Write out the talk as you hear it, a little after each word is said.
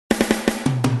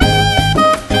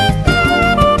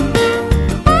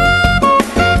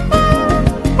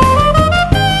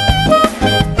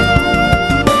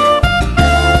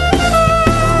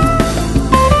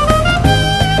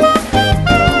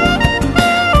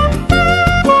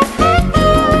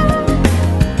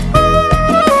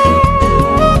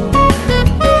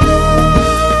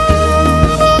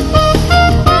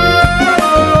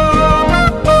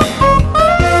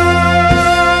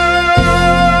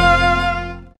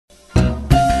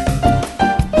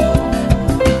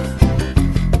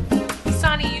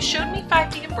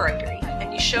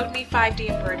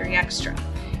5D embroidery extra.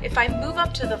 If I move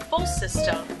up to the full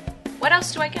system, what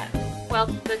else do I get? Well,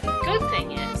 the good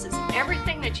thing is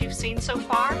everything that you've seen so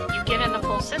far, you get in the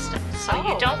full system. So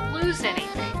you don't lose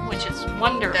anything, which is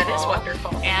wonderful. That is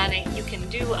wonderful. And you can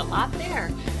do a lot there,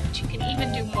 but you can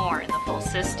even do more in the full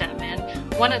system. And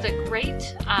one of the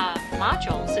great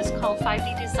modules is called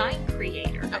 5D Design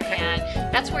Creator. Okay. And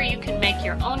that's where you can make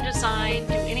your own design,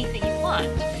 do anything you want.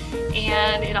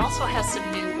 And it also has some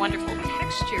new wonderful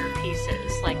texture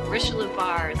pieces like Richelieu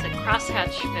bars and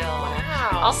crosshatch fill. Wow.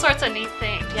 All sorts of neat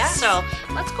things. Yes. So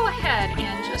let's go ahead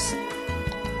and just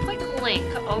quick link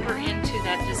over into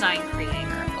that Design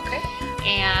Creator. Okay.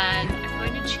 And I'm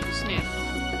going to choose New.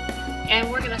 And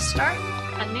we're going to start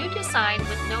a new design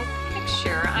with no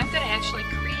picture. I'm going to actually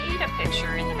create a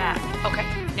picture in the back. Okay.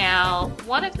 Now,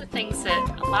 one of the things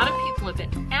that a lot of people have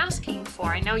been asking for,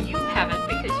 I know you haven't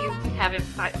because you have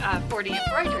 4D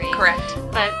embroidery. Correct.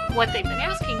 But what they've been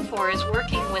asking for is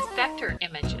working with vector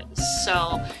images.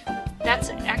 So that's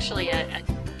actually a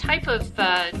type of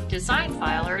design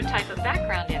file or a type of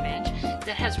background image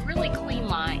that has really clean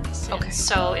lines. Okay. And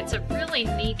so it's a really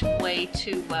neat way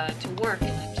to work.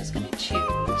 And I'm just going to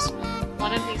choose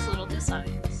one of these little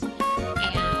designs and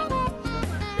fill up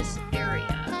this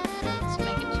area. Let's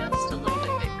make it just a little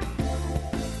bit bigger.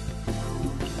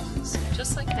 So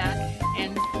just like that.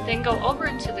 And then go over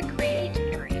into the Create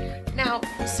area. Now,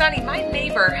 Sunny, my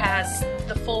neighbor has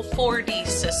the full 4D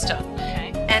system.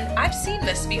 Okay. And I've seen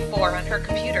this before on her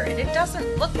computer, and it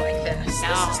doesn't look like this. No.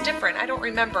 This is different. I don't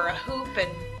remember a hoop and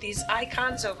these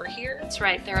icons over here. That's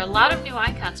right. There are a lot of new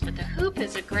icons, but the hoop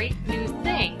is a great new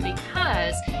thing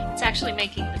because it's actually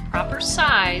making the proper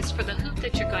size for the hoop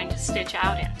that you're going to stitch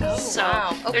out in. Oh, so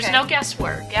wow. Okay. there's no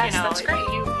guesswork. Yes, that's great.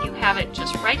 You have it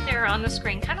just right there on the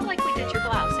screen, kind of like we did your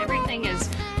blouse. Everything is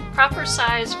proper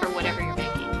size for whatever you're making.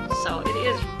 So it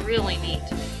is really neat.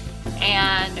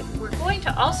 And we're going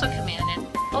to also come in and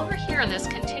over here in this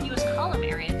continuous column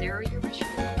area, there are your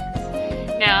Richelieu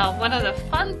bars. Now, one of the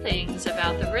fun things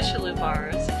about the Richelieu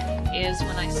bars is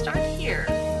when I start here,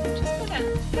 I'm just going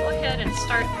to go ahead and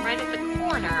start right at the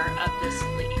corner of this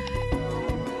leaf.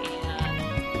 And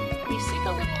you see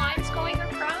the little lines going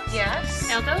across? Yes.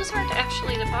 Now, those aren't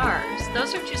actually the bars.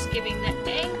 Those are just giving the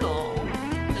angle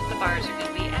that the bars are going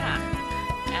to be at.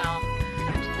 Now,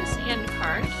 come to this end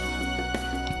part,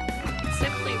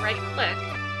 simply right-click,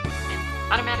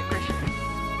 automatic Richelieu.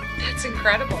 That's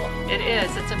incredible. It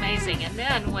is. It's amazing. And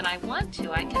then when I want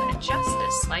to, I can adjust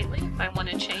this slightly if I want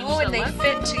to change the look. And they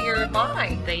fit to your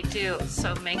line. They do.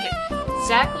 So make it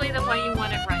exactly the way you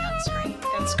want it right on screen.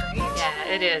 That's great. Yeah,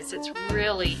 it is. It's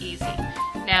really easy.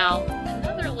 Now,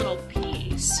 another little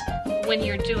piece when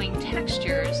you're doing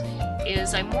textures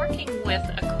is I'm working with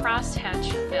a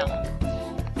crosshatch fill.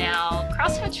 Now,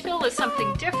 crosshatch fill is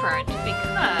something different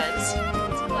because,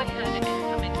 let's go ahead and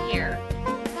come in here,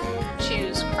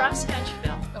 choose crosshatch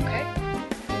fill. Okay.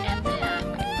 And then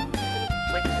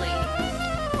quickly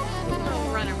do a little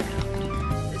run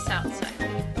around this outside.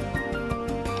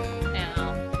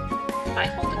 Now, if I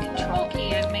hold the control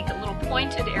key, I make a little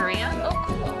pointed area. Oh,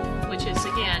 cool. Which is,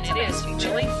 again, it is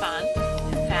really fun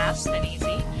and fast and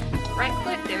easy. Right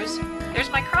click, there's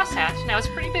my crosshatch. Now it's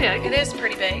pretty big. It is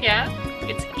pretty big. Yeah.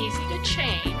 It's easy to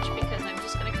change because I'm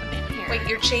just going to come in here. Wait,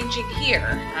 you're changing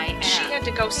here. I am. She had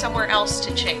to go somewhere else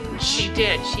to change. She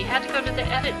did. She had to go to the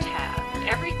Edit tab.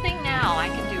 Everything now I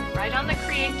can do right on the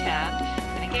Create tab.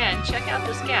 And again, check out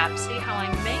this gap. See how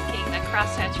I'm making the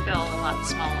crosshatch fill a lot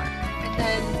smaller. And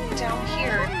then down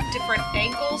here, different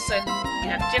angles and You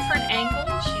have different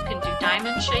angles. You can do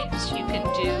diamond shapes. You can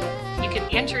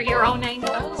enter your own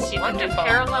angles. Oh, you wonderful. can do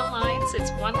parallel lines. It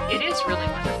is really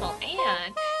wonderful.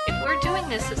 And if we're doing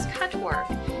this as cut work,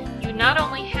 you not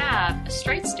only have a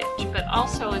straight stitch, but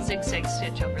also a zigzag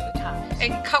stitch over the top.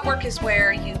 And cut work is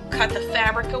where you cut the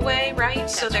fabric away, right?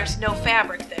 So there's no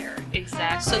fabric there.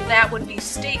 Exactly. So that would be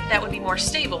more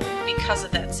stable because of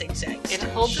that zigzag It stitch.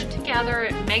 holds it together,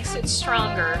 it makes it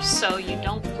stronger, so you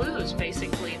don't lose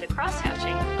basically the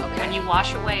cross-hatching when you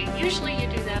wash away. Usually you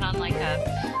do that on like a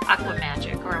Aqua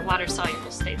Magic or a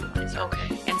water-soluble stabilizer.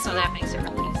 Okay. And so that makes it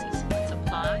really easy. So let's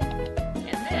apply,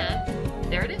 and then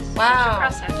there it is. Wow. There's your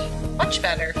cross-hatch. Much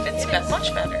better. Fits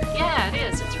much better. Yeah, it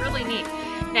is. It's really neat.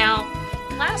 Now,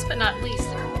 last but not least,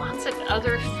 there are lots of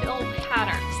other fill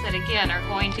patterns that, again, are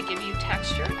going to give you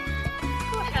texture.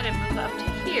 Go ahead and move up to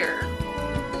here.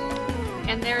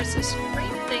 And there's this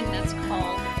great thing that's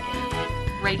called a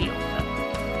radial fill.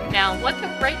 Now, what the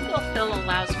radial fill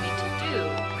allows me to do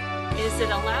is it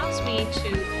allows me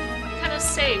to kind of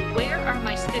say, where are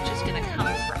my stitches going to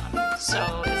come from?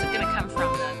 So, is it going to come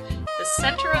from the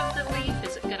center of the leaf?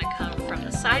 Is it going to come from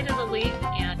the side of the leaf?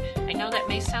 And I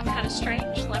may sound kind of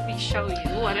strange. Let me show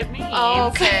you what it means.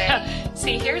 Okay.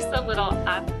 See, here's the little,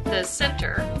 the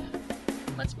center.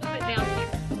 Let's move it down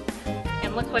here.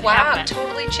 And look what Wow, happened. it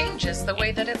totally changes the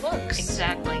way that it looks.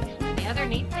 Exactly. And the other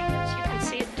neat thing is you can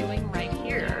see it doing right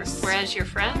here. Yes. Whereas your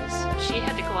friends, she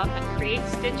had to go up and create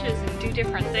stitches and do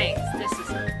different things. This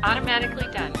is automatically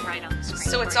done right on the screen.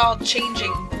 So it's for you. all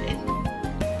changing in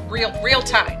real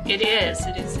time. It is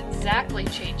exactly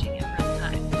changing in real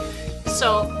time.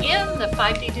 So in the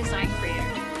 5D Design Creator,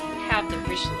 you have the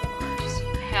Richelieu course,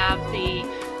 you have the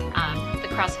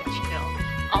crosshatch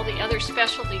fill, all the other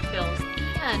specialty fills,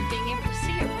 and being able to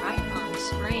see it right on the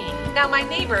screen. Now my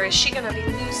neighbor, is she going to be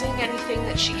losing anything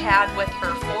that she had with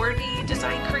her 4D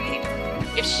Design Creator?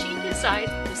 If she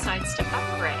decides to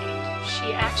upgrade,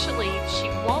 she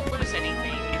won't lose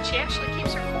anything, and she actually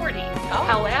keeps her 4D. Oh.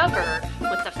 However,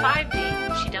 with the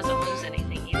 5D, she doesn't lose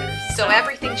anything either. So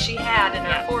everything she had in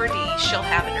her 4D, she'll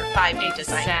have in her 5D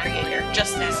Design Exactly. Creator.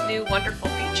 Just these new wonderful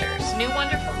features. New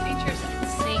wonderful features, and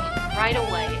it's seeing it right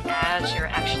away as you're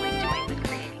actually doing